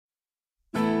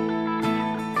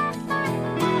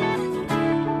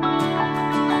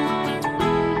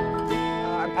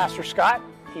Pastor Scott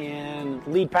and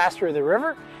lead pastor of the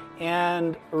River,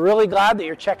 and really glad that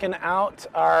you're checking out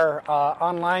our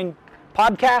online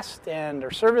podcast and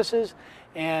our services,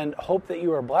 and hope that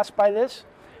you are blessed by this.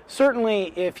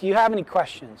 Certainly, if you have any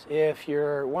questions, if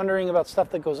you're wondering about stuff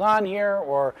that goes on here,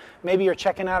 or maybe you're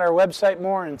checking out our website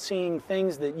more and seeing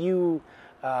things that you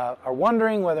are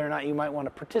wondering whether or not you might want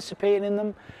to participate in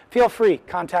them, feel free.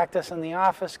 Contact us in the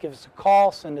office, give us a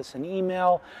call, send us an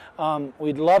email.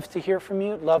 We'd love to hear from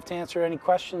you, love to answer any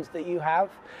questions that you have.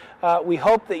 We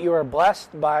hope that you are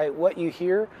blessed by what you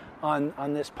hear on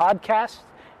this podcast.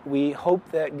 We hope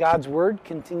that God's Word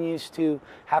continues to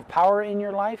have power in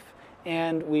your life,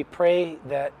 and we pray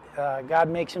that God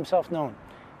makes Himself known,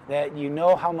 that you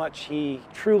know how much He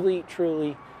truly,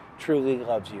 truly, truly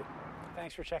loves you.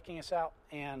 Thanks for checking us out,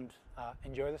 and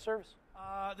enjoy the service.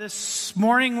 This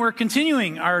morning we're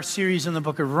continuing our series in the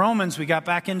book of Romans. We got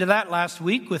back into that last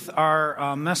week with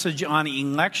our message on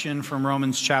election from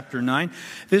Romans chapter 9.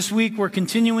 This week we're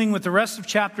continuing with the rest of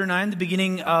chapter 9, the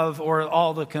beginning of, or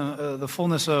all the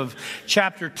fullness of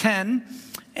chapter 10.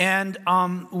 And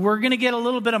we're going to get a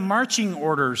little bit of marching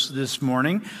orders this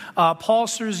morning. Paul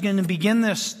is going to begin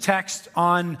this text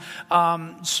on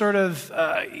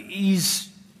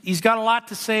He's got a lot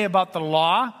to say about the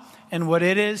law and what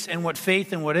it is, and what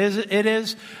faith and what it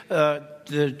is,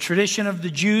 the tradition of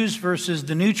the Jews versus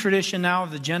the new tradition now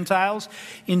of the Gentiles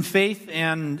in faith,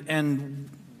 and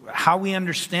how we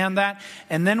understand that.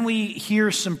 And then we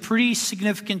hear some pretty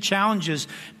significant challenges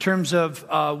in terms of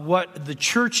what the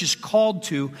church is called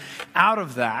to out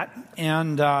of that.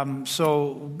 And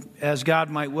so as God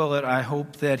might will it, I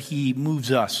hope that He moves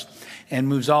us and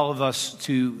moves all of us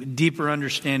to deeper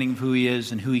understanding of who He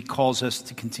is and who He calls us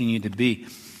to continue to be.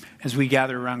 As we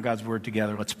gather around God's Word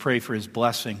together, let's pray for His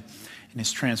blessing and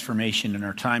His transformation in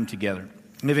our time together.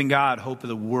 Living God, hope of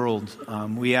the world,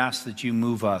 we ask that You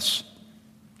move us.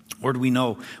 Lord, we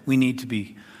know we need to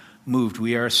be moved.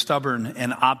 We are a stubborn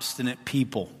and obstinate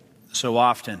people so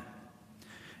often.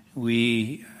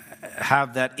 We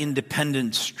have that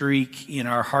independent streak in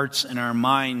our hearts and our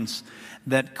minds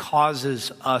that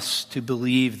causes us to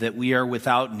believe that we are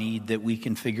without need, that we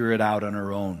can figure it out on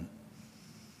our own.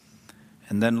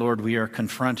 And then, Lord, we are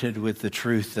confronted with the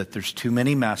truth that there's too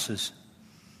many messes,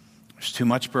 there's too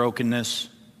much brokenness,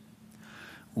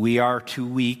 we are too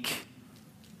weak,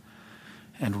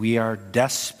 and we are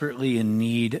desperately in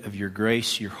need of Your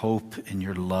grace, Your hope, and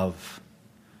Your love.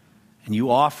 And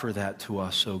You offer that to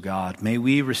us, O God. May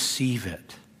we receive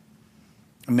it.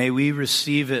 May we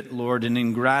receive it, Lord, and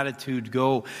in gratitude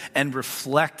go and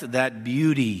reflect that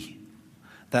beauty,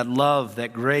 that love,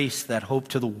 that grace, that hope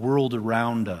to the world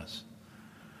around us.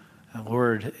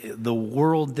 Lord, the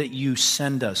world that You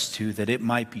send us to, that it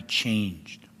might be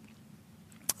changed.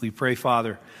 We pray,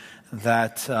 Father,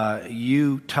 that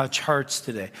You touch hearts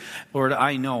today. Lord,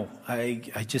 I know, I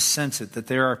just sense it, that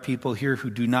there are people here who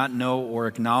do not know or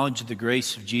acknowledge the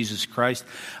grace of Jesus Christ.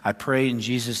 I pray in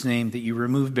Jesus' name that You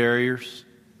remove barriers,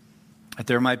 that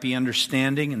there might be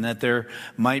understanding, and that there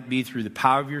might be, through the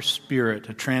power of Your Spirit,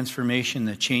 a transformation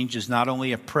that changes not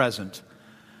only a present,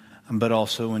 but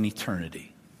also an eternity.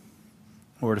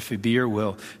 Lord, if it be Your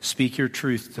will, speak Your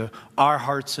truth to our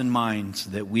hearts and minds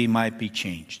that we might be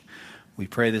changed. We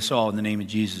pray this all in the name of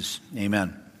Jesus.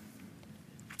 Amen.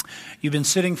 You've been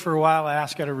sitting for a while. I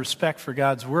ask out of respect for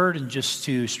God's Word, and just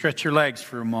to stretch your legs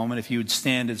for a moment, if you would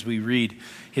stand as we read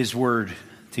His Word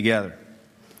together.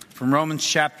 From Romans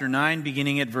chapter 9,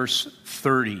 beginning at verse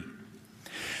 30.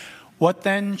 What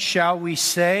then shall we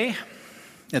say?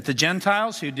 That the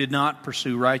Gentiles who did not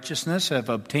pursue righteousness have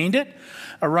obtained it,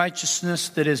 a righteousness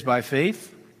that is by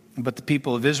faith. But the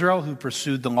people of Israel who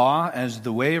pursued the law as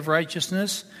the way of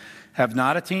righteousness have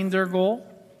not attained their goal.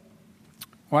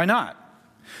 Why not?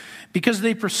 Because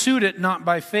they pursued it not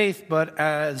by faith, but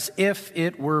as if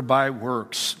it were by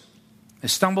works. They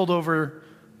stumbled over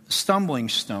the stumbling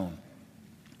stone.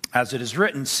 As it is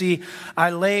written, see, I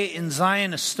lay in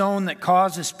Zion a stone that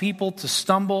causes people to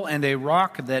stumble, and a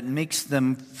rock that makes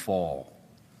them fall.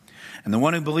 And the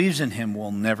one who believes in Him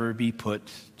will never be put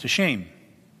to shame.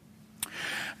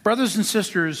 Brothers and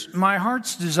sisters, my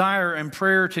heart's desire and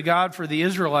prayer to God for the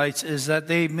Israelites is that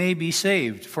they may be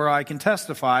saved. For I can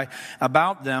testify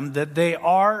about them that they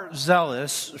are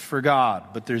zealous for God,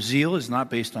 but their zeal is not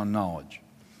based on knowledge.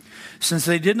 Since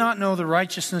they did not know the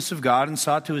righteousness of God and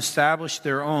sought to establish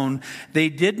their own, they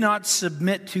did not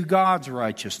submit to God's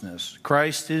righteousness.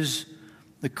 Christ is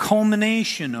the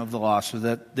culmination of the law, so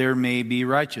that there may be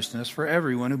righteousness for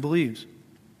everyone who believes.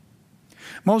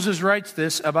 Moses writes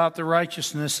this about the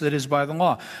righteousness that is by the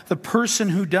law. The person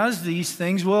who does these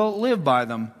things will live by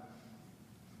them.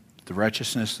 The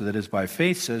righteousness that is by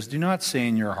faith says, do not say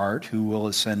in your heart, who will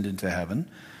ascend into heaven,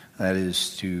 that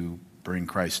is to bring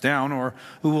Christ down, or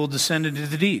who will descend into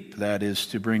the deep, that is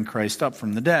to bring Christ up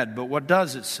from the dead. But what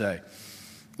does it say?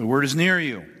 The word is near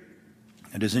you.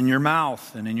 It is in your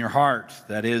mouth and in your heart.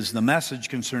 That is the message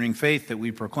concerning faith that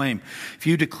we proclaim. If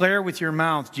you declare with your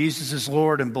mouth Jesus is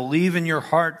Lord and believe in your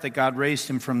heart that God raised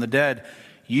him from the dead,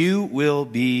 you will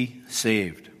be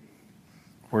saved.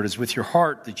 For it is with your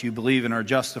heart that you believe and are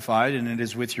justified, and it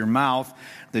is with your mouth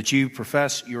that you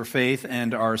profess your faith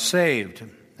and are saved,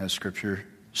 as Scripture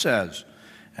says.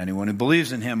 Anyone who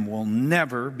believes in him will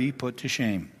never be put to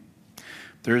shame.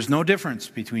 There is no difference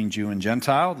between Jew and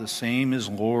Gentile. The same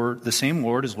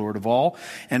Lord is Lord of all,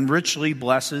 and richly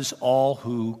blesses all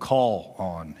who call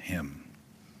on him.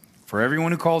 For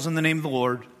everyone who calls on the name of the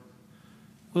Lord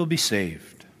will be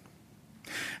saved.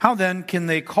 How then can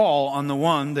they call on the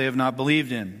one they have not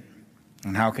believed in?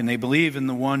 And how can they believe in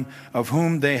the one of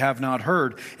whom they have not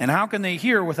heard? And how can they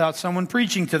hear without someone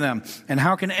preaching to them? And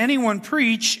how can anyone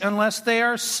preach unless they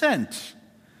are sent?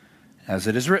 As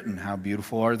it is written, how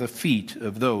beautiful are the feet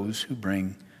of those who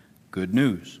bring good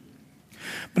news.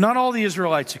 But not all the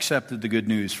Israelites accepted the good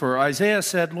news. For Isaiah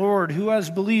said, Lord, who has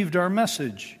believed our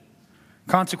message?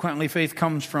 Consequently, faith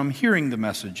comes from hearing the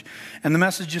message, and the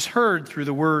message is heard through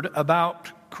the word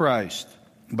about Christ.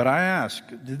 But I ask,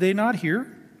 did they not hear?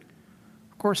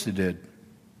 Of course they did.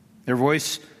 Their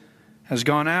voice has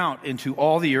gone out into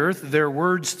all the earth, their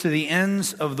words to the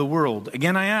ends of the world.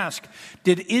 Again, I ask,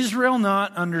 did Israel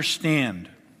not understand?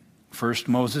 First,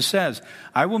 Moses says,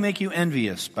 I will make you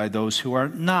envious by those who are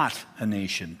not a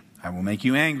nation. I will make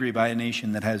you angry by a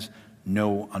nation that has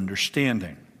no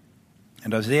understanding.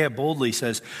 And Isaiah boldly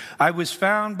says, I was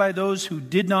found by those who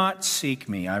did not seek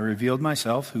me. I revealed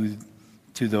myself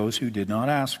to those who did not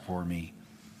ask for me.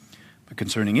 But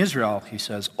concerning Israel, he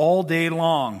says, all day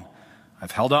long I've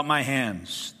held out my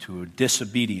hands to a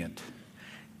disobedient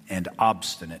and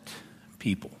obstinate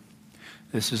people.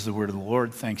 This is the word of the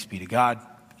Lord. Thanks be to God.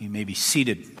 You may be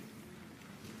seated.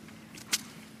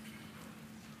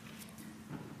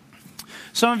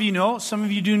 Some of you know, some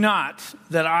of you do not,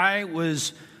 that I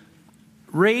was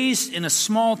raised in a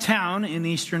small town in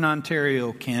eastern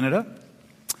Ontario, Canada.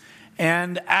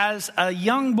 And as a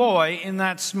young boy in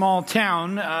that small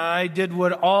town, I did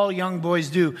what all young boys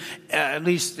do. At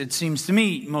least it seems to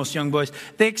me, most young boys.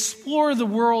 They explore the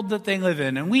world that they live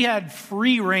in. And we had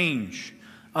free range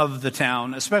of the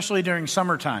town, especially during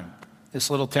summertime. This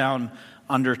little town,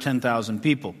 under 10,000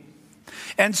 people.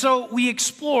 And so we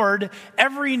explored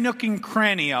every nook and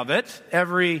cranny of it,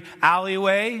 every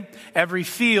alleyway, every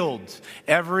field,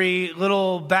 every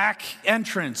little back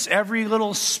entrance, every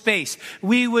little space.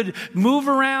 We would move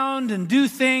around and do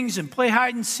things and play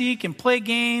hide and seek and play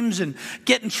games and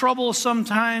get in trouble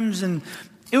sometimes. And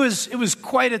it was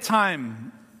quite a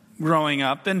time growing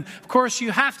up. And of course,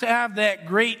 you have to have that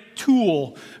great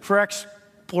tool for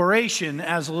exploration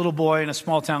as a little boy in a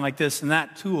small town like this. And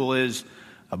that tool is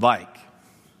a bike.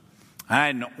 I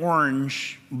had an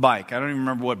orange bike. I don't even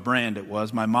remember what brand it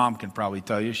was. My mom can probably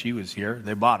tell you. She was here.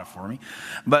 They bought it for me.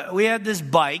 But we had this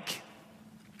bike.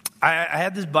 I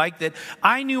had this bike that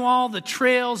I knew all the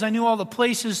trails. I knew all the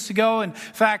places to go. In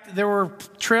fact, there were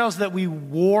trails that we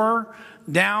wore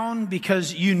down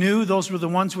because you knew those were the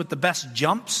ones with the best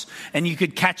jumps and you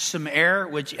could catch some air,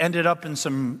 which ended up in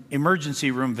some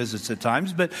emergency room visits at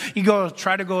times. But you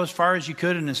try to go as far as you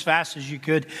could and as fast as you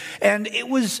could. And it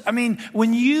was, when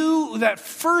that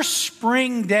first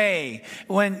spring day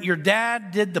when your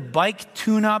dad did the bike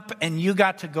tune-up and you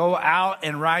got to go out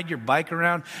and ride your bike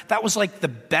around, that was like the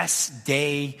best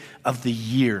day of the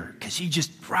year because you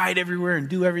just ride everywhere and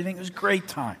do everything. It was a great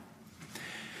time.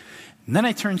 And then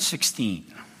I turned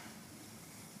 16.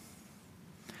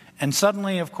 And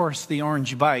suddenly, of course, the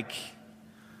orange bike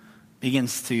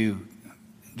begins to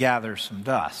gather some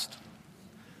dust.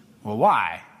 Well,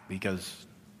 why? Because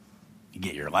you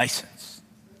get your license.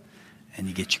 And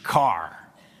you get your car.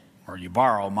 Or you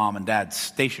borrow mom and dad's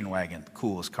station wagon, the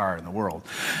coolest car in the world.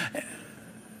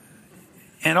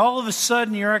 And all of a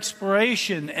sudden, your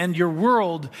exploration and your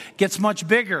world gets much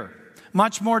bigger.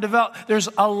 Much more developed. There's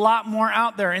a lot more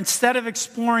out there. Instead of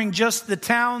exploring just the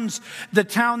town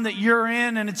that you're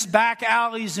in and its back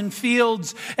alleys and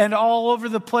fields and all over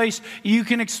the place, you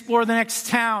can explore the next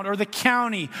town or the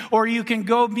county, or you can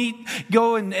go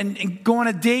and go on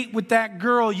a date with that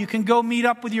girl. You can go meet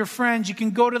up with your friends. You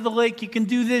can go to the lake. You can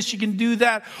do this. You can do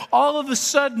that. All of a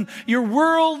sudden, your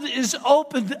world is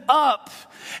opened up.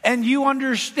 And you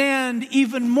understand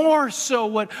even more so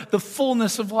what the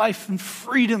fullness of life and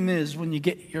freedom is when you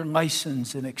get your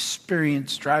license and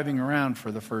experience driving around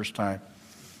for the first time.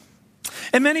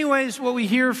 In many ways, what we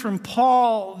hear from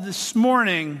Paul this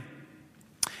morning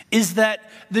is that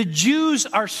the Jews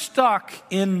are stuck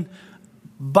in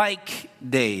bike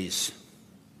days.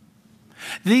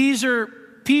 These are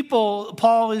people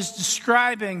Paul is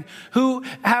describing who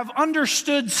have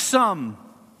understood some.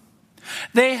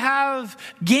 They have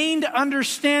gained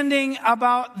understanding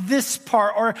about this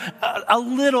part or a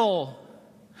little.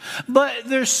 But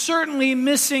they're certainly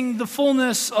missing the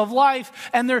fullness of life,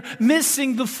 and they're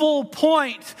missing the full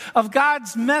point of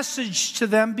God's message to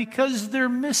them because they're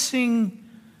missing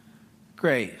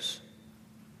grace.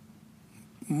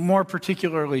 More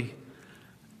particularly,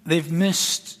 they've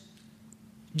missed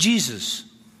Jesus.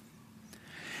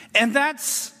 And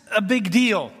that's a big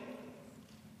deal.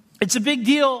 It's a big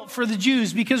deal for the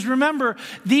Jews because remember,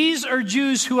 these are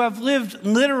Jews who have lived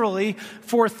literally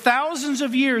for thousands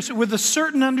of years with a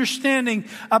certain understanding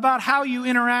about how you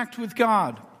interact with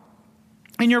God.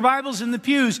 In your Bibles in the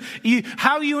pews,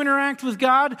 how you interact with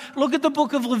God, look at the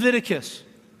book of Leviticus.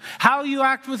 How you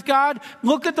act with God,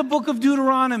 look at the book of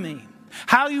Deuteronomy.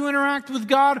 How you interact with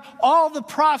God, all the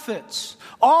prophets,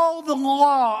 all the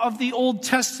law of the Old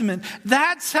Testament.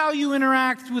 That's how you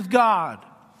interact with God.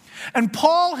 And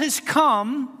Paul has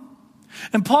come,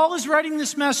 and Paul is writing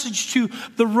this message to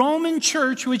the Roman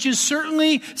church, which is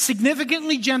certainly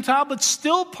significantly Gentile, but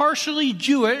still partially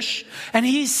Jewish. And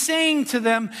he's saying to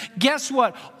them, guess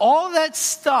what? All that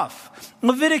stuff,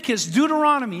 Leviticus,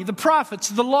 Deuteronomy, the prophets,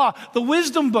 the law, the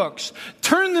wisdom books,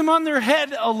 turn them on their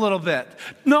head a little bit.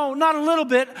 No, not a little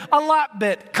bit, a lot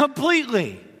bit,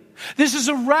 completely. This is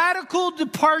a radical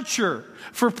departure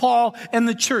for Paul and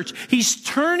the church. He's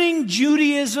turning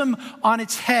Judaism on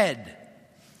its head.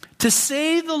 To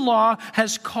say the law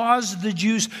has caused the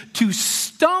Jews to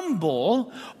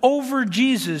stumble over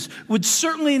Jesus would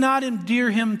certainly not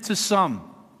endear him to some.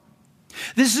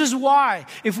 This is why,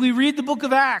 if we read the book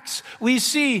of Acts, we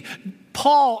see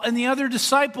Paul and the other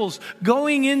disciples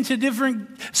going into different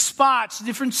spots,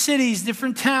 different cities,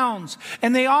 different towns,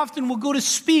 and they often will go to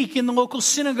speak in the local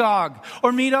synagogue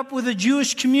or meet up with a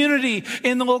Jewish community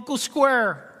in the local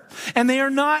square. And they are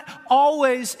not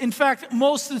always, in fact,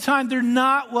 most of the time, they're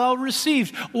not well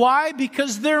received. Why?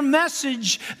 Because their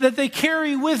message that they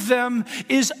carry with them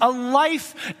is a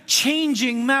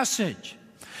life-changing message.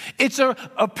 It's a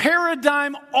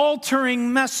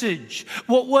paradigm-altering message.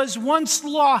 What was once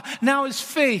law now is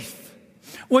faith.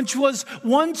 Which was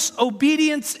once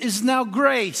obedience is now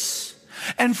grace.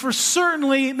 And for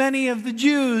certainly many of the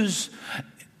Jews,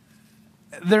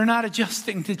 they're not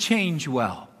adjusting to change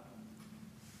well.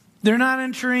 They're not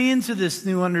entering into this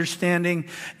new understanding,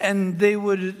 and they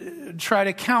would try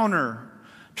to counter,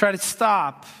 try to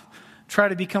stop, try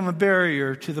to become a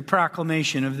barrier to the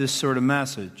proclamation of this sort of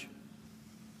message.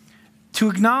 To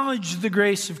acknowledge the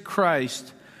grace of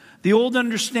Christ, the old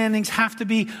understandings have to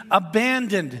be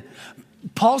abandoned.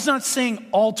 Paul's not saying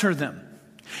alter them.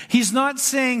 He's not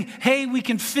saying, hey, we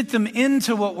can fit them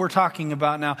into what we're talking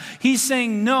about now. He's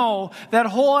saying, no, that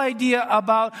whole idea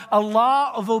about a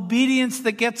law of obedience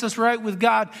that gets us right with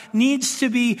God needs to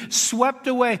be swept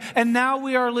away. And now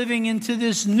we are living into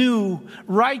this new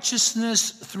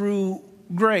righteousness through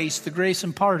grace, the grace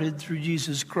imparted through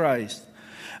Jesus Christ.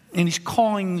 And he's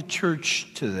calling the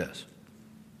church to this.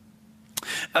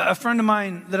 A friend of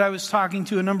mine that I was talking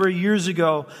to a number of years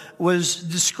ago was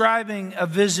describing a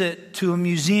visit to a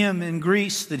museum in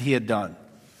Greece that he had done.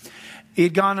 He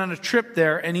had gone on a trip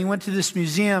there, and he went to this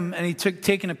museum, and he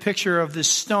taken a picture of this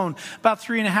stone, about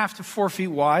 3.5 to 4 feet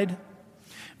wide,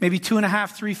 maybe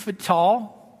 2.5, 3 foot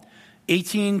tall,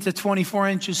 18 to 24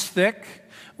 inches thick,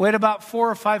 weighed about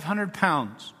 400 or 500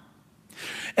 pounds.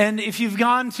 And if you've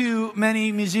gone to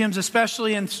many museums,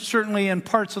 especially and certainly in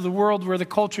parts of the world where the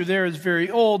culture there is very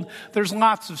old, there's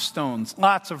lots of stones,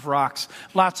 lots of rocks,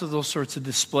 lots of those sorts of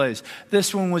displays.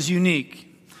 This one was unique.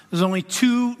 There's only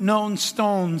 2 known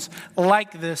stones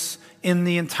like this in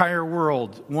the entire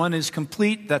world. One is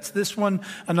complete, that's this one.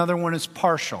 Another one is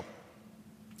partial.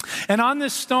 And on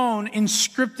this stone,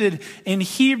 inscripted in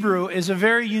Hebrew, is a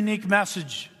very unique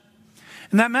message.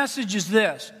 And that message is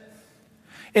this.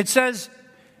 It says,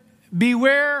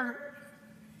 beware,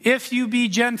 if you be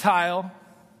Gentile,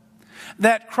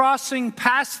 that crossing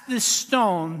past this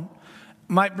stone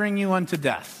might bring you unto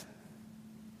death.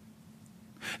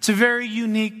 It's a very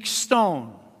unique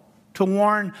stone to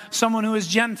warn someone who is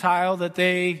Gentile that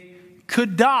they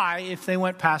could die if they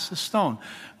went past the stone.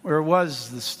 Where was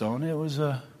the stone? It was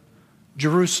a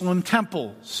Jerusalem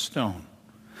temple stone.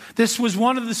 This was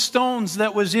one of the stones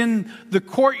that was in the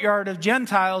courtyard of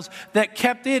Gentiles that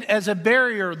kept it as a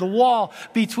barrier, the wall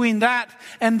between that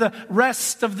and the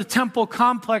rest of the temple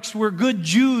complex where good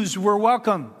Jews were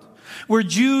welcomed. where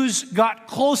Jews got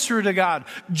closer to God.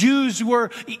 Jews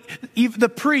were, the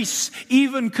priests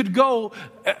even could go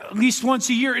at least once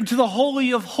a year into the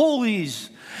Holy of Holies.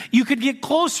 You could get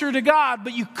closer to God,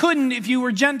 but you couldn't if you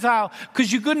were Gentile,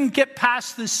 because you couldn't get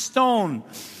past this stone.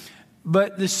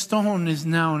 But this stone is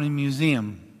now in a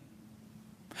museum.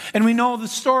 And we know the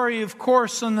story, of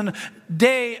course, on the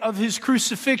day of his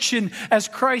crucifixion, as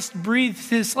Christ breathed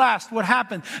his last. What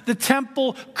happened? The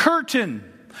temple curtain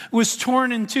was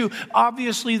torn in two.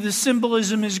 Obviously, the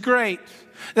symbolism is great,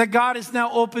 that God is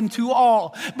now open to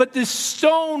all. But this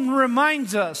stone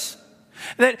reminds us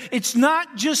that it's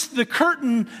not just the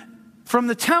curtain from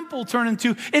the temple turned in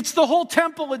two, it's the whole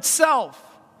temple itself.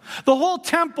 The whole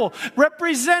temple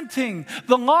representing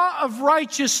the law of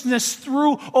righteousness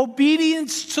through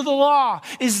obedience to the law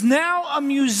is now a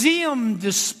museum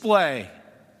display.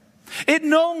 It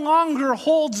no longer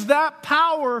holds that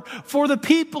power for the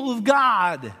people of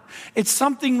God. It's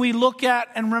something we look at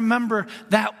and remember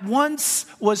that once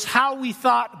was how we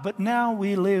thought, but now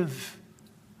we live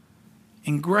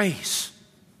in grace.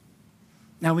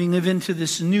 Now we live into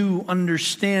this new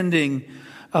understanding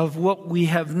of what we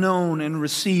have known and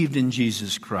received in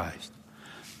Jesus Christ.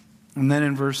 And then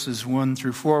in verses 1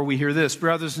 through 4, we hear this: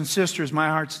 brothers and sisters, my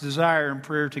heart's desire and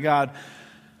prayer to God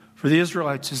for the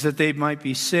Israelites is that they might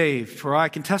be saved. For I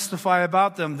can testify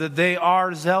about them that they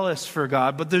are zealous for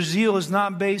God, but their zeal is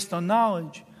not based on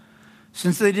knowledge.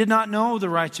 Since they did not know the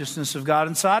righteousness of God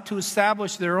and sought to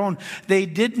establish their own, they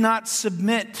did not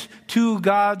submit to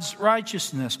God's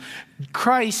righteousness.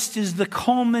 Christ is the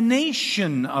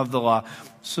culmination of the law,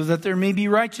 so that there may be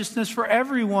righteousness for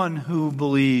everyone who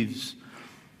believes.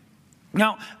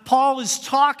 Now, Paul is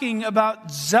talking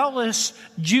about zealous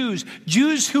Jews,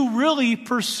 Jews who really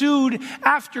pursued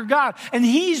after God. And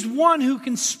he's one who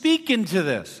can speak into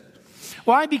this.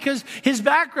 Why? Because his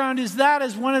background is that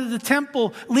as one of the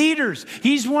temple leaders.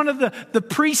 He's one of the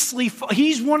priestly,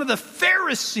 he's one of the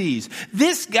Pharisees.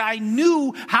 This guy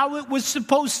knew how it was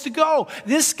supposed to go.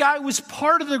 This guy was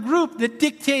part of the group that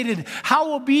dictated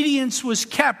how obedience was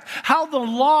kept, how the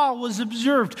law was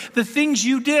observed, the things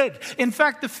you did. In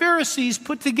fact, the Pharisees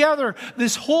put together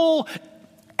this whole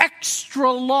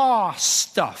extra law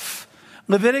stuff.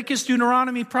 Leviticus,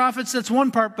 Deuteronomy, prophets, that's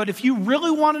one part. But if you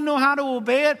really want to know how to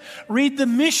obey it, read the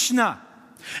Mishnah.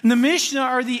 And the Mishnah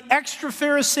are the extra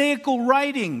Pharisaical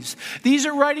writings. These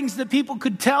are writings that people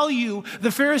could tell you,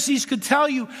 the Pharisees could tell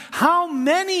you how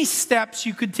many steps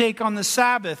you could take on the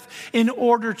Sabbath in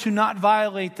order to not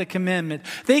violate the commandment.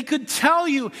 They could tell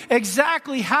you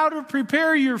exactly how to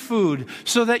prepare your food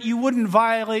so that you wouldn't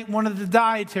violate one of the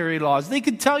dietary laws. They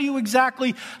could tell you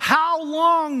exactly how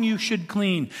long you should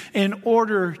clean in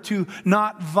order to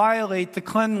not violate the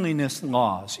cleanliness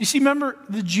laws. You see, remember,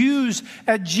 the Jews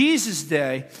at Jesus'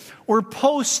 day were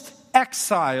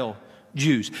post-exile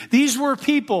Jews. These were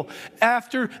people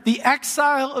after the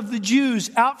exile of the Jews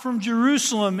out from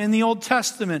Jerusalem in the Old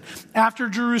Testament, after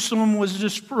Jerusalem was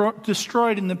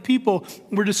destroyed and the people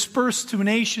were dispersed to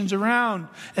nations around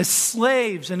as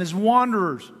slaves and as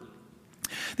wanderers.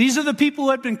 These are the people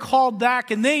who had been called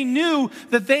back, and they knew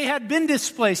that they had been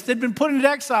displaced. They'd been put into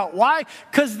exile. Why?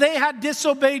 Because they had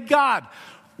disobeyed God.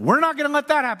 We're not going to let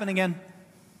that happen again.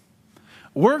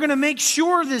 We're going to make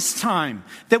sure this time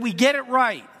that we get it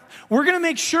right. We're going to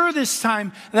make sure this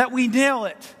time that we nail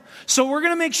it. So we're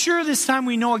going to make sure this time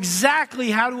we know exactly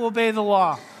how to obey the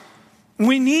law.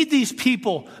 We need these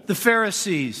people, the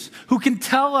Pharisees, who can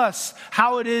tell us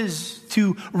how it is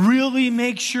to really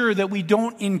make sure that we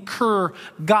don't incur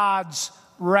God's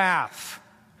wrath.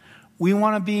 We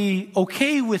want to be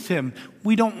okay with him.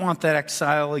 We don't want that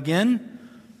exile again.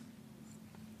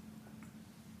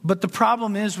 But the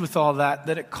problem is with all that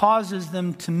it causes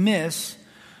them to miss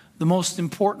the most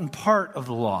important part of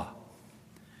the law.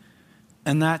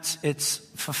 And that's its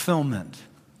fulfillment.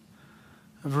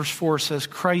 Verse 4 says,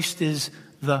 Christ is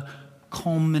the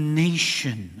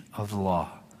culmination of the law,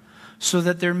 so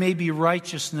that there may be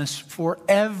righteousness for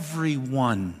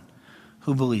everyone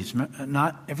who believes.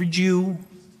 Not every Jew,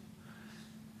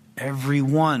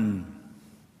 everyone.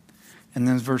 And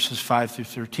then verses 5 through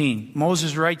 13.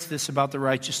 Moses writes this about the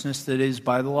righteousness that is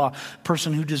by the law. A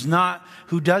person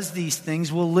who does these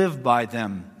things will live by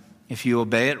them. If you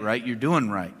obey it right, you're doing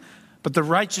right. But the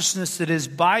righteousness that is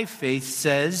by faith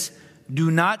says, do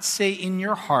not say in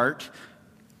your heart,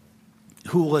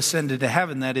 who will ascend into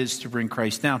heaven, that is to bring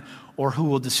Christ down, or who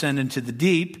will descend into the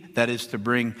deep, that is to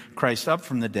bring Christ up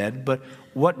from the dead. But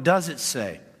what does it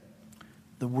say?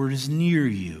 The word is near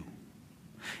you.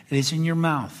 It is in your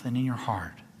mouth and in your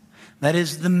heart. That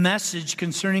is the message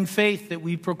concerning faith that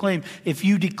we proclaim. If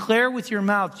you declare with your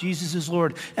mouth Jesus is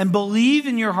Lord and believe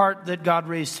in your heart that God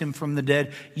raised him from the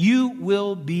dead, you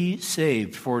will be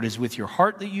saved. For it is with your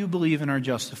heart that you believe and are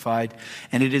justified,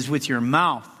 and it is with your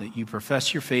mouth that you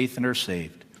profess your faith and are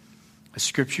saved. As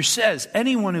Scripture says,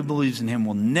 anyone who believes in him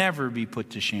will never be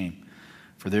put to shame.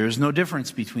 For there is no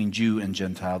difference between Jew and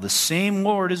Gentile. The same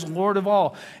Lord is Lord of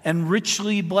all and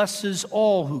richly blesses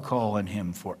all who call on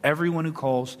him. For everyone who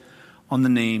calls on the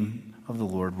name of the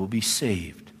Lord will be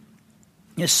saved.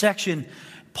 In this section,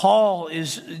 Paul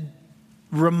is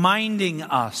reminding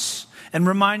us and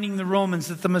reminding the Romans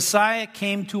that the Messiah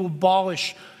came to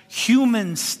abolish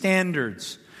human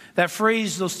standards. That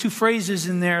phrase, those two phrases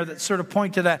in there that sort of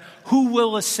point to that. Who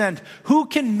will ascend? Who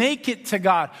can make it to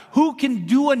God? Who can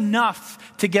do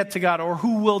enough to get to God? Or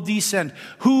who will descend?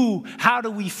 How do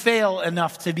we fail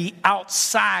enough to be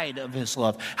outside of his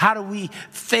love? How do we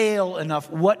fail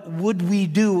enough? What would we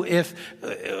do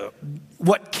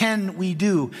what can we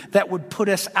do that would put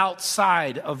us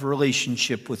outside of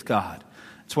relationship with God?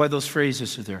 That's why those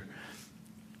phrases are there.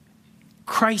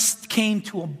 Christ came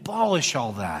to abolish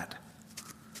all that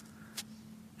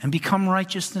and become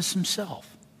righteousness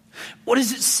himself. What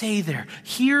does it say there?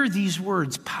 Hear these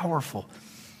words, powerful.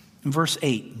 In verse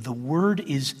 8, the word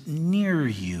is near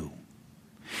you.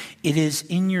 It is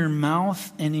in your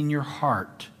mouth and in your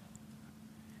heart.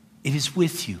 It is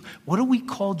with you. What do we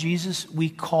call Jesus? We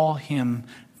call him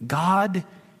God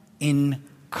incarnate.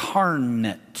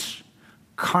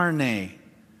 Carne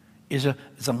is a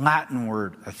Latin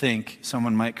word, I think.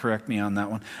 Someone might correct me on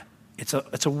that one. It's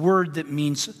a word that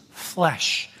means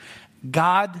flesh.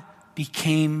 God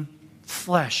became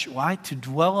flesh. Why? To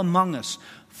dwell among us,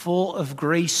 full of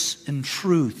grace and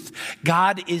truth.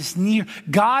 God is near.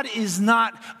 God is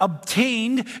not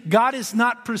obtained. God is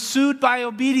not pursued by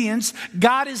obedience.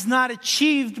 God is not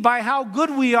achieved by how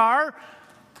good we are,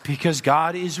 because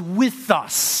God is with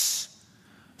us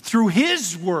through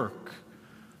his work,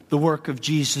 the work of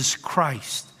Jesus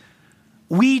Christ.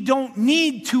 We don't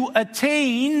need to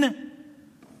attain.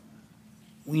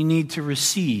 We need to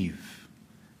receive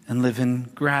and live in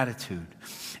gratitude.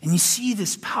 And you see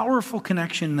this powerful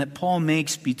connection that Paul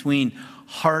makes between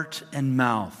heart and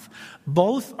mouth.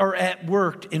 Both are at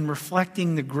work in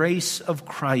reflecting the grace of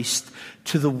Christ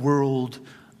to the world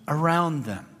around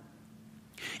them.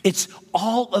 It's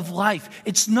all of life.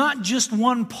 It's not just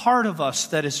one part of us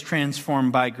that is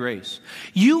transformed by grace.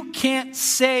 You can't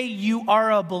say you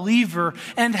are a believer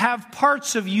and have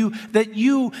parts of you that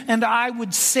you and I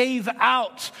would save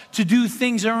out to do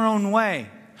things our own way.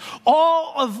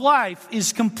 All of life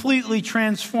is completely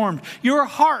transformed. Your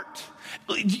heart.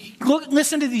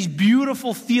 Listen to these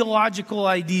beautiful theological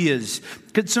ideas.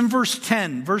 It's in verse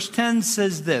 10. Verse 10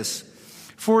 says this.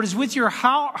 For it is with your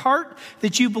heart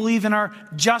that you believe and are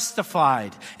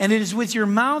justified. And it is with your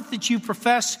mouth that you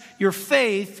profess your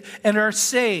faith and are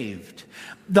saved.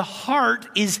 The heart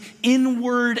is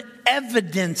inward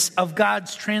evidence of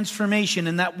God's transformation.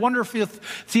 And that wonderful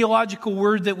theological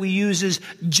word that we use is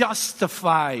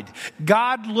justified.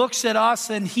 God looks at us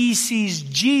and he sees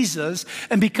Jesus.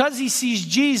 And because he sees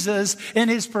Jesus in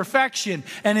his perfection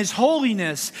and his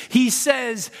holiness, he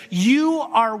says, you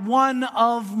are one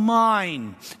of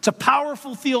mine. It's a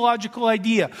powerful theological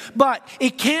idea. But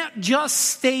it can't just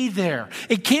stay there.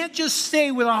 It can't just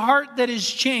stay with a heart that is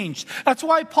changed. That's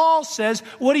why Paul says,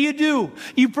 what do?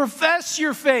 You profess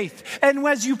your faith. And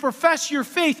as you profess your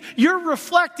faith, you're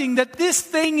reflecting that this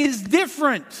thing is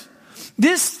different.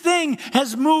 This thing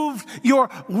has moved your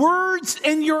words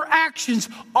and your actions,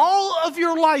 all of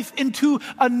your life, into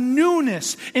a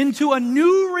newness, into a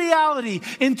new reality,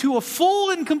 into a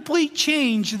full and complete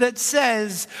change that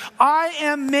says, I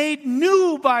am made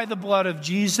new by the blood of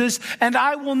Jesus, and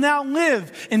I will now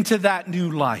live into that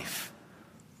new life.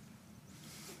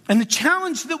 And the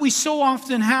challenge that we so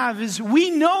often have is we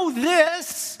know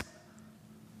this,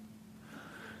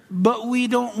 but we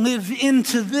don't live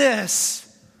into this.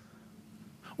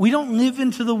 We don't live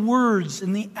into the words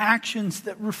and the actions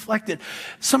that reflect it.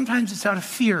 Sometimes it's out of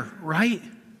fear, right?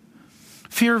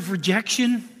 Fear of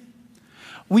rejection.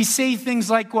 We say things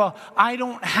like, well, I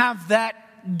don't have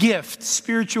that gift,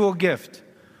 spiritual gift.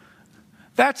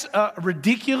 That's a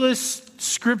ridiculous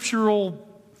scriptural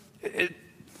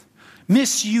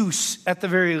misuse at the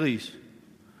very least.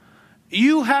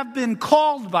 You have been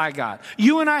called by God.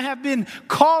 You and I have been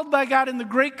called by God in the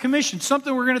Great Commission,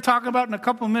 something we're going to talk about in a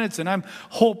couple of minutes, and I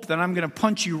hope that I'm going to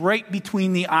punch you right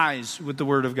between the eyes with the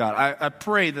Word of God. I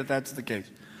pray that that's the case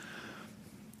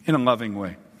in a loving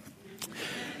way.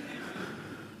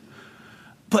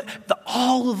 But the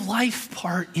all of life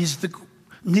part is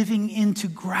living into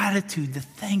gratitude, the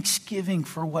thanksgiving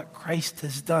for what Christ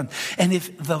has done. And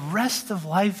if the rest of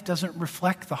life doesn't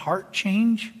reflect the heart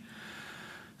change,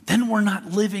 then we're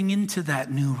not living into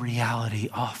that new reality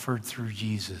offered through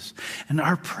Jesus. And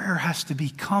our prayer has to be,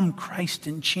 come Christ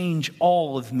and change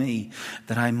all of me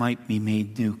that I might be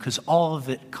made new. Because all of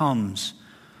it comes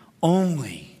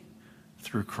only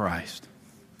through Christ.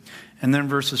 And then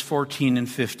verses 14 and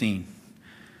 15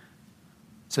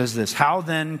 says this, how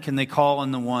then can they call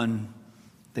on the one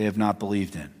they have not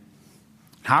believed in?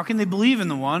 How can they believe in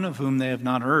the one of whom they have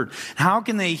not heard? How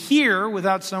can they hear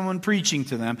without someone preaching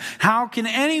to them? How can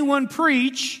anyone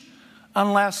preach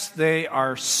unless they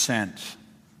are sent?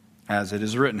 As it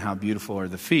is written, how beautiful are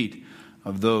the feet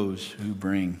of those who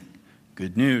bring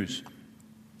good news.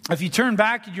 If you turn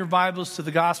back in your Bibles to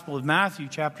the Gospel of Matthew,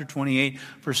 chapter 28,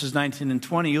 verses 19 and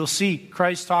 20, you'll see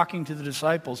Christ talking to the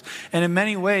disciples and in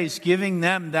many ways giving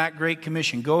them that great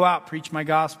commission. Go out, preach my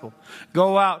gospel.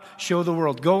 Go out, show the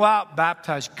world. Go out,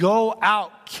 baptize. Go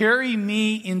out, carry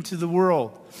me into the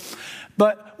world.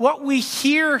 But what we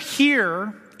hear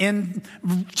here in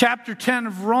chapter 10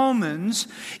 of Romans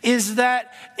is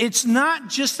that it's not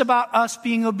just about us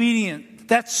being obedient.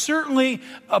 That's certainly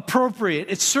appropriate.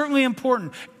 It's certainly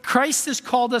important. Christ has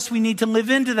called us. We need to live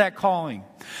into that calling.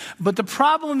 But the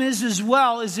problem is as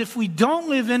well, is if we don't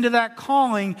live into that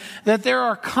calling, that there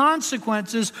are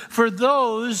consequences for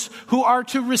those who are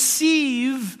to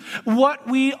receive what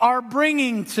we are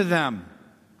bringing to them.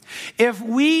 If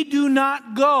we do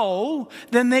not go,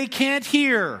 then they can't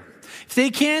hear. If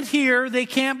they can't hear, they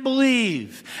can't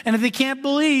believe. And if they can't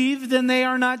believe, then they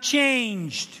are not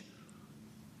changed.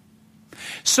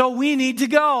 So we need to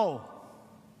go.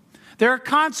 There are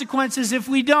consequences if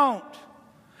we don't.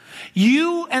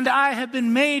 You and I have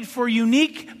been made for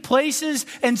unique places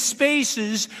and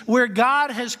spaces where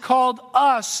God has called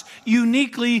us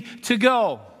uniquely to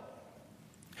go.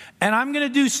 And I'm going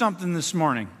to do something this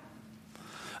morning.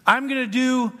 I'm going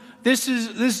to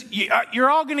do, you're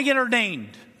all going to get ordained,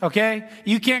 okay?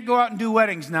 You can't go out and do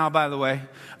weddings now, by the way.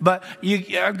 But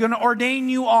I'm going to ordain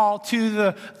you all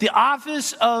to the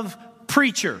office of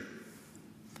preacher.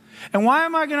 And why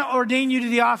am I going to ordain you to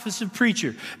the office of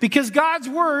preacher? Because God's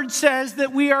word says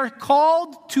that we are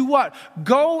called to what?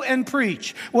 Go and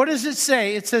preach. What does it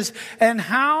say? It says, and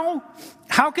how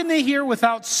can they hear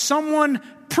without someone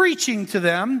preaching to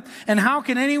them? And how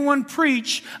can anyone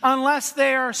preach unless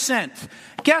they are sent?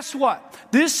 Guess what?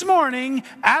 This morning,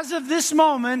 as of this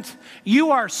moment,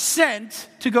 you are sent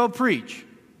to go preach.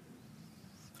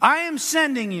 I am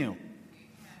sending you.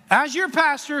 As your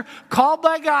pastor, called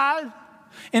by God,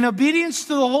 in obedience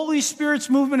to the Holy Spirit's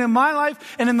movement in my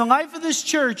life and in the life of this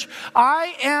church,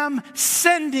 I am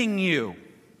sending you.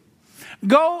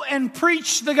 Go and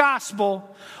preach the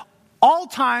gospel all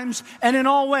times and in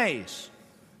all ways.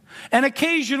 And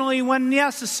occasionally, when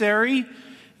necessary,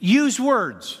 use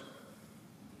words.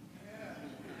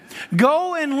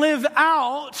 Go and live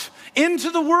out into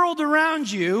the world around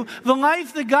you the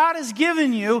life that God has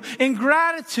given you in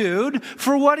gratitude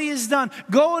for what He has done.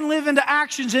 Go and live into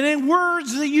actions and in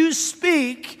words that you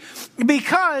speak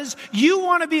because you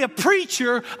want to be a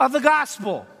preacher of the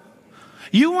gospel.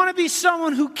 You want to be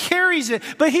someone who carries it.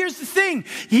 But here's the thing.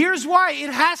 Here's why. It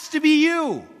has to be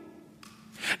you.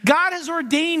 God has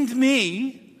ordained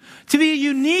me to be a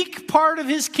unique part of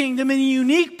His kingdom in a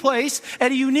unique place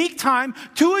at a unique time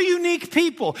to a unique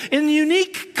people in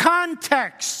unique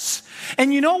contexts.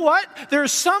 And you know what? There are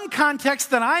some contexts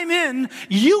that I'm in,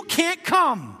 you can't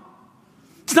come.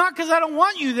 It's not because I don't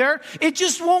want you there. It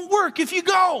just won't work if you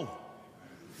go.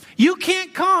 You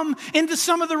can't come into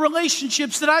some of the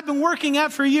relationships that I've been working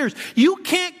at for years. You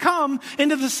can't come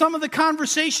into some of the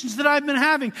conversations that I've been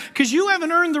having because you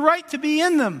haven't earned the right to be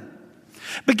in them.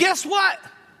 But guess what?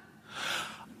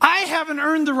 I haven't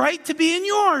earned the right to be in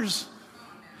yours.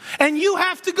 And you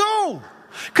have to go.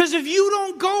 Because if you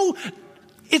don't go,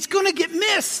 it's going to get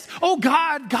missed. Oh,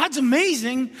 God's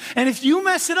amazing. And if you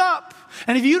mess it up,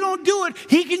 and if you don't do it,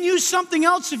 He can use something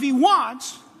else if He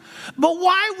wants. But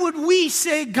why would we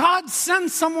say, God, send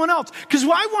someone else? Because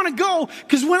I want to go,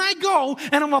 because when I go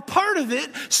and I'm a part of it,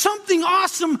 something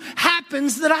awesome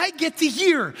happens that I get to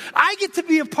hear. I get to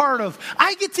be a part of.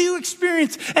 I get to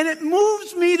experience. And it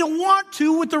moves me to want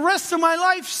to, with the rest of my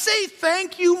life, say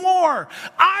thank you more.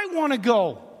 I want to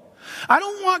go. I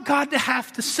don't want God to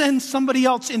have to send somebody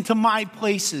else into my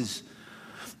places.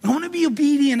 I want to be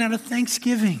obedient out of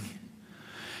thanksgiving.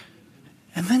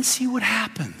 And then see what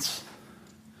happens.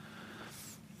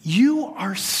 You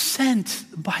are sent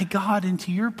by God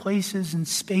into your places and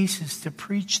spaces to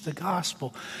preach the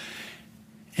gospel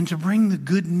and to bring the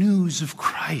good news of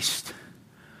Christ.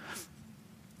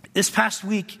 This past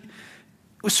week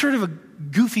was sort of a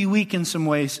goofy week in some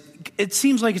ways. It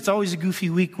seems like it's always a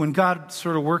goofy week when God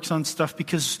sort of works on stuff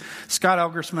because Scott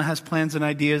Elgersma has plans and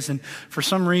ideas, and for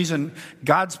some reason,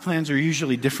 God's plans are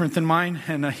usually different than mine,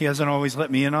 and he hasn't always let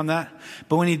me in on that.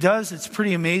 But when he does, it's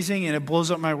pretty amazing, and it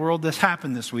blows up my world. This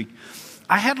happened this week.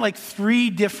 I had like 3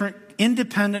 different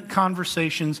independent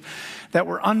conversations that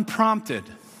were unprompted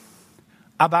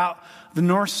about the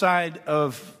north side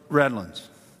of Redlands.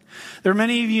 There are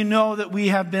many of you know that we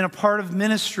have been a part of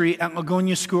ministry at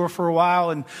Lagonia School for a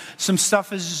while, and some stuff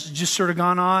has just sort of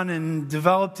gone on and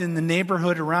developed in the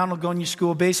neighborhood around Lagonia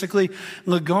School. Basically,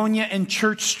 Lagonia and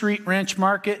Church Street Ranch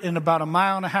Market, and about 1.5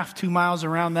 miles, 2 miles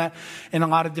around that in a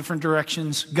lot of different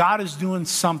directions. God is doing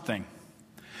something.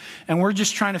 And we're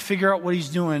just trying to figure out what he's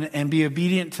doing and be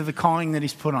obedient to the calling that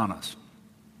he's put on us.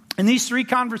 And these 3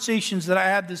 conversations that I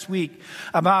had this week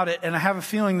about it, and I have a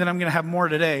feeling that I'm going to have more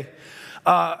today,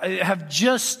 have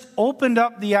just opened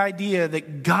up the idea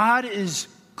that God is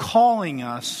calling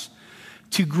us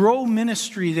to grow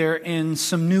ministry there in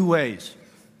some new ways.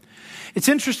 It's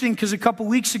interesting because a couple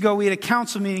weeks ago we had a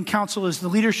council meeting. Council is the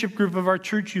leadership group of our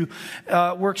church who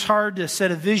works hard to set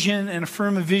a vision and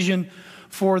affirm a vision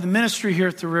for the ministry here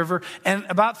at the river. And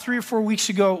about 3 or 4 weeks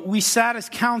ago, we sat as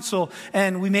council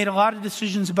and we made a lot of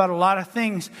decisions about a lot of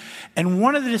things. And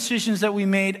one of the decisions that we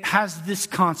made has this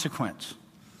consequence.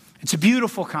 It's a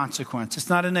beautiful consequence. It's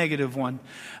not a negative one,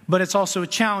 but it's also a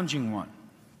challenging one.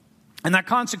 And that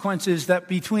consequence is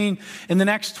that in the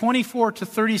next 24 to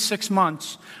 36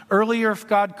 months, earlier if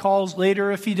God calls,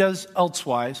 later if he does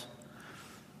elsewise,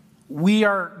 we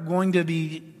are going to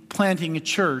be planting a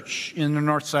church in the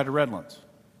north side of Redlands.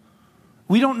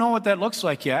 We don't know what that looks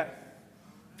like yet.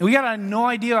 We got no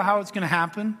idea how it's going to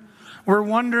happen. We're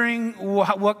wondering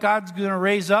what God's going to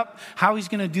raise up, how he's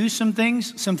going to do some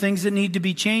things that need to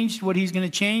be changed, what he's going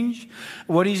to change,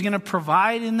 what he's going to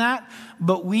provide in that.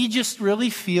 But we just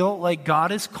really feel like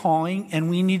God is calling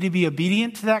and we need to be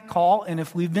obedient to that call. And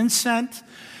if we've been sent,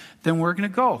 then we're going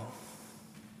to go.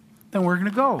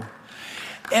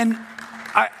 And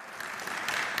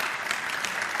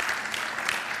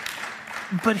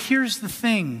but here's the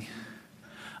thing.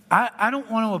 I don't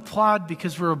want to applaud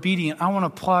because we're obedient. I want to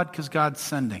applaud because God's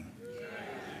sending.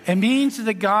 It means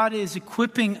that God is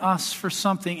equipping us for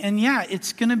something. And yeah,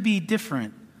 it's going to be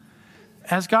different.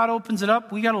 As God opens it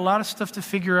up, we got a lot of stuff to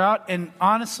figure out. And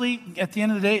honestly, at the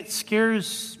end of the day, it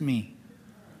scares me.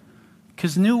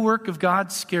 Because new work of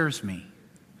God scares me.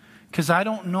 Because I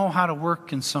don't know how to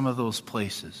work in some of those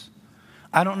places.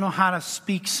 I don't know how to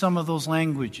speak some of those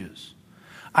languages.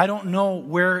 I don't know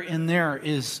where in there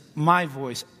is my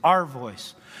voice, our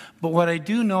voice. But what I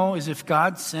do know is if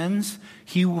God sends,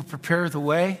 he will prepare the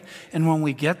way. And when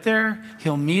we get there,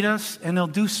 he'll meet us and he'll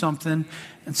do something.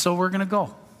 And so we're going to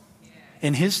go.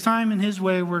 In his time, in his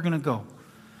way, we're going to go.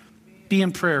 Be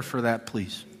in prayer for that,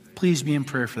 please. Please be in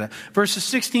prayer for that. Verses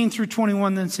 16 through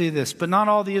 21 then say this, but not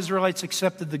all the Israelites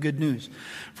accepted the good news.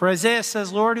 For Isaiah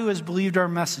says, Lord, who has believed our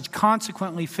message?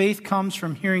 Consequently, faith comes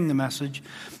from hearing the message.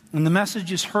 And the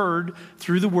message is heard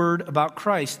through the word about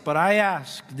Christ. But I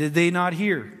ask, did they not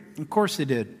hear? Of course they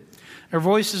did. Their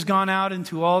voice has gone out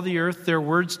into all the earth, their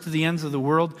words to the ends of the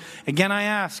world. Again I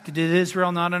ask, did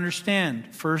Israel not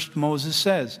understand? First Moses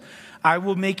says, I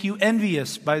will make you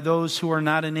envious by those who are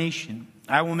not a nation.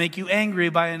 I will make you angry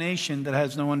by a nation that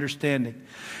has no understanding.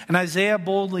 And Isaiah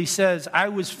boldly says, I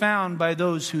was found by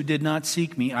those who did not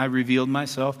seek me. I revealed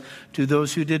myself to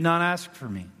those who did not ask for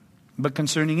me. But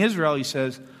concerning Israel, he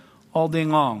says, all day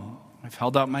long, I've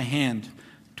held out my hand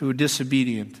to a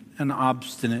disobedient and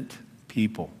obstinate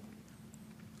people.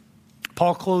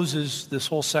 Paul closes this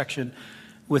whole section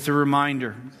with a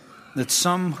reminder that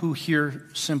some who hear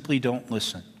simply don't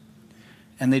listen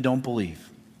and they don't believe.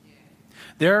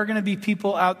 There are going to be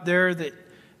people out there that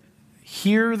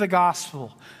hear the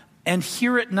gospel and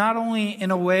hear it not only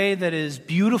in a way that is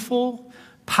beautiful,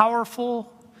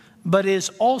 powerful, but is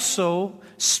also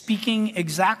speaking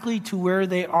exactly to where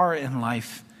they are in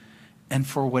life. And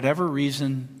for whatever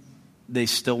reason, they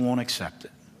still won't accept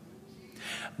it.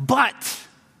 But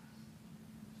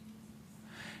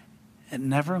it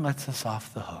never lets us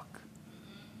off the hook.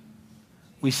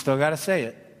 We still got to say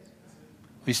it.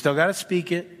 We still got to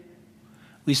speak it.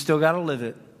 We still got to live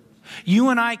it. You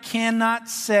and I cannot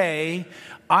say,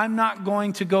 I'm not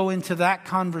going to go into that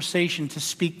conversation to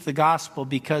speak the gospel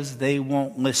because they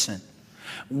won't listen.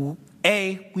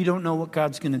 A, we don't know what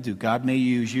God's going to do. God may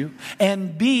use you.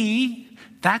 And B,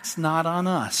 that's not on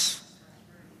us.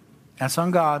 That's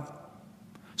on God.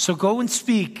 So go and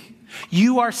speak.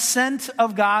 You are sent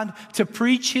of God to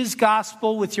preach his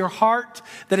gospel with your heart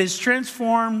that is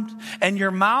transformed and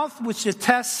your mouth which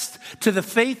attests to the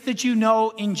faith that you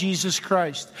know in Jesus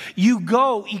Christ. You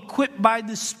go equipped by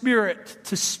the Spirit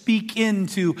to speak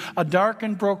into a dark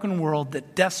and broken world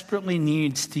that desperately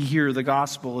needs to hear the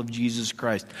gospel of Jesus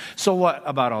Christ. So what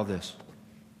about all this?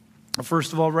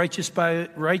 First of all,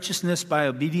 righteousness by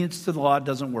obedience to the law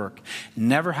doesn't work.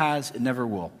 Never has, it never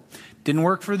will. Didn't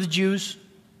work for the Jews.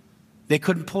 They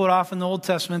couldn't pull it off in the Old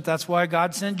Testament. That's why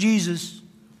God sent Jesus.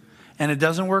 And it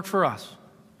doesn't work for us.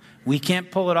 We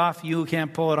can't pull it off. You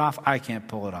can't pull it off. I can't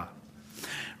pull it off.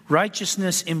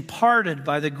 Righteousness imparted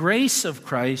by the grace of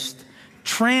Christ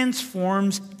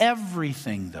transforms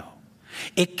everything, though.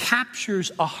 It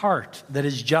captures a heart that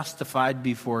is justified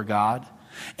before God.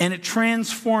 And it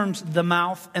transforms the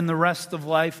mouth and the rest of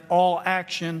life, all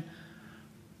action.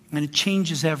 And it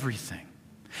changes everything.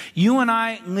 You and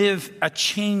I live a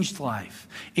changed life.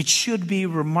 It should be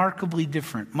remarkably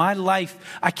different. My life,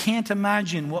 I can't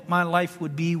imagine what my life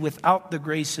would be without the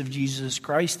grace of Jesus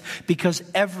Christ, because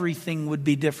everything would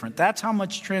be different. That's how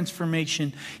much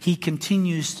transformation he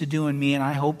continues to do in me, and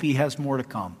I hope he has more to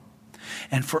come.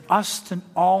 And for us to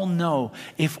all know,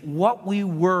 if what we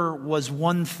were was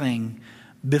one thing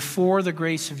before the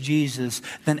grace of Jesus,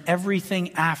 then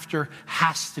everything after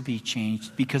has to be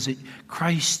changed, because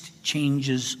Christ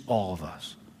changes all of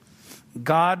us.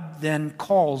 God then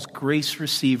calls grace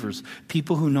receivers,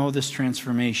 people who know this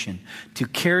transformation, to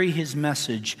carry his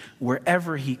message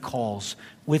wherever he calls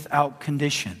without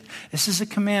condition. This is a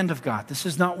command of God. This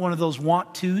is not one of those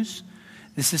want tos.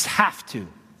 This is have to.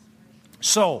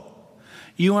 So,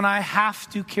 you and I have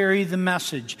to carry the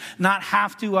message. Not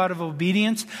have to out of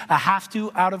obedience, a have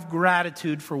to out of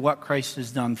gratitude for what Christ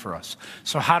has done for us.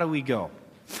 So how do we go?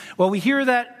 Well, we hear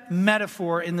that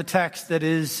metaphor in the text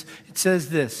it says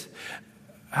this: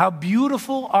 how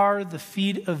beautiful are the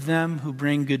feet of them who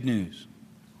bring good news.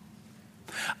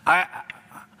 I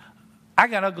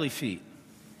got ugly feet.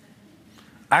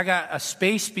 I got a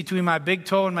space between my big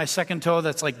toe and my second toe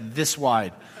that's like this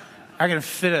wide. I can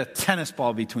fit a tennis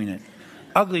ball between it.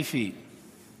 Ugly feet.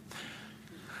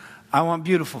 I want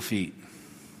beautiful feet.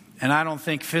 And I don't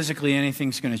think physically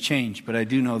anything's going to change, but I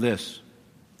do know this: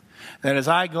 that as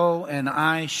I go and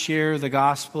I share the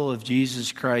gospel of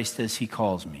Jesus Christ as he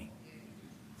calls me,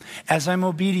 as I'm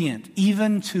obedient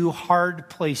even to hard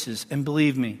places, and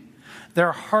believe me, there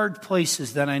are hard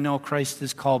places that I know Christ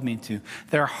has called me to.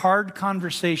 There are hard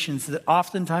conversations that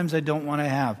oftentimes I don't want to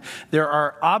have. There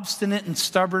are obstinate and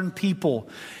stubborn people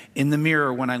in the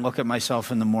mirror when I look at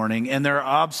myself in the morning. And there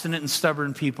are obstinate and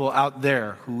stubborn people out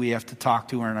there who we have to talk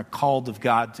to and are called of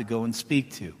God to go and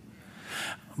speak to.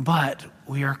 But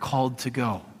we are called to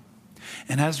go.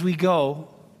 And as we go,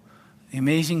 the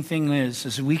amazing thing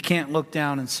is we can't look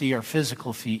down and see our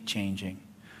physical feet changing.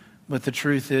 But the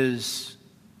truth is,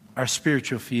 our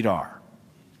spiritual feet are.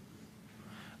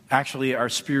 Actually, our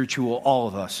spiritual, all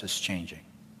of us, is changing.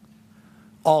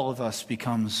 All of us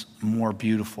becomes more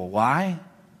beautiful. Why?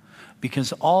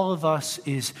 Because all of us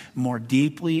is more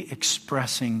deeply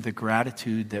expressing the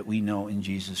gratitude that we know in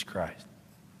Jesus Christ.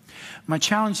 My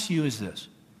challenge to you is this: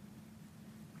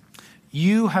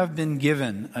 you have been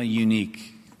given a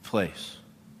unique place.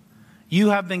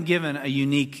 You have been given a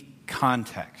unique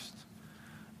context.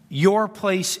 Your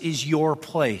place is your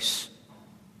place.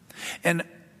 And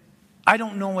I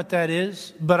don't know what that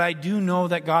is, but I do know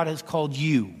that God has called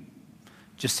you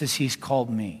just as he's called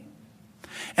me.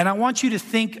 And I want you to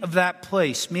think of that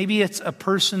place. Maybe it's a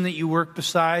person that you work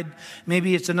beside.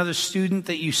 Maybe it's another student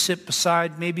that you sit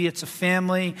beside. Maybe it's a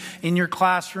family in your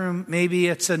classroom. Maybe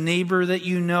it's a neighbor that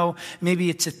you know. Maybe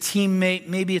it's a teammate.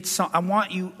 Maybe it's I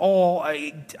want you all.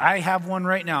 I have one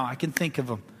right now. I can think of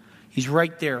him. He's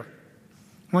right there.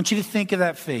 I want you to think of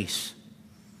that face.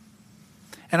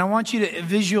 And I want you to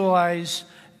visualize,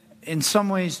 in some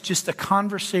ways, just a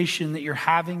conversation that you're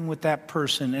having with that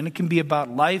person. And it can be about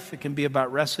life. It can be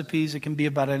about recipes. It can be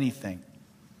about anything.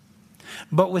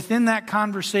 But within that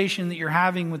conversation that you're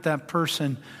having with that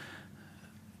person,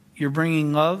 you're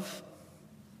bringing love.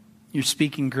 You're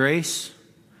speaking grace,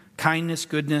 kindness,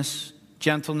 goodness,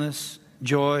 gentleness,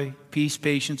 joy, peace,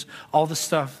 patience, all the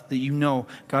stuff that you know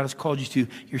God has called you to.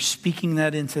 You're speaking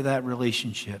that into that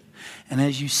relationship. And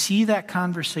as you see that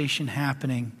conversation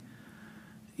happening,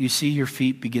 you see your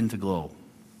feet begin to glow,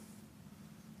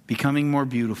 becoming more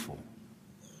beautiful,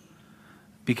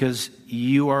 because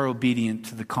you are obedient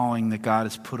to the calling that God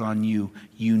has put on you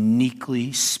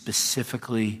uniquely,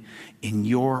 specifically, in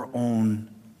your own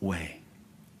way.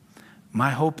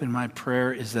 My hope and my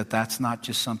prayer is that that's not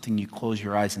just something you close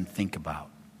your eyes and think about,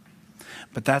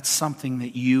 But that's something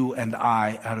that you and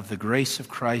I, out of the grace of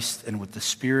Christ and with the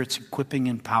Spirit's equipping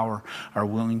and power, are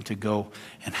willing to go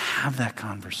and have that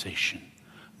conversation.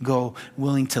 Go,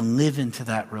 willing to live into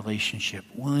that relationship,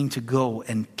 willing to go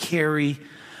and carry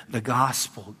the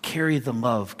gospel, carry the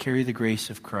love, carry the grace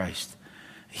of Christ.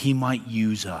 He might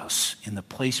use us in the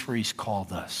place where he's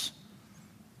called us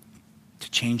to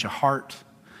change a heart,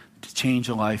 to change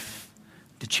a life,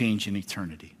 to change an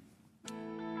eternity.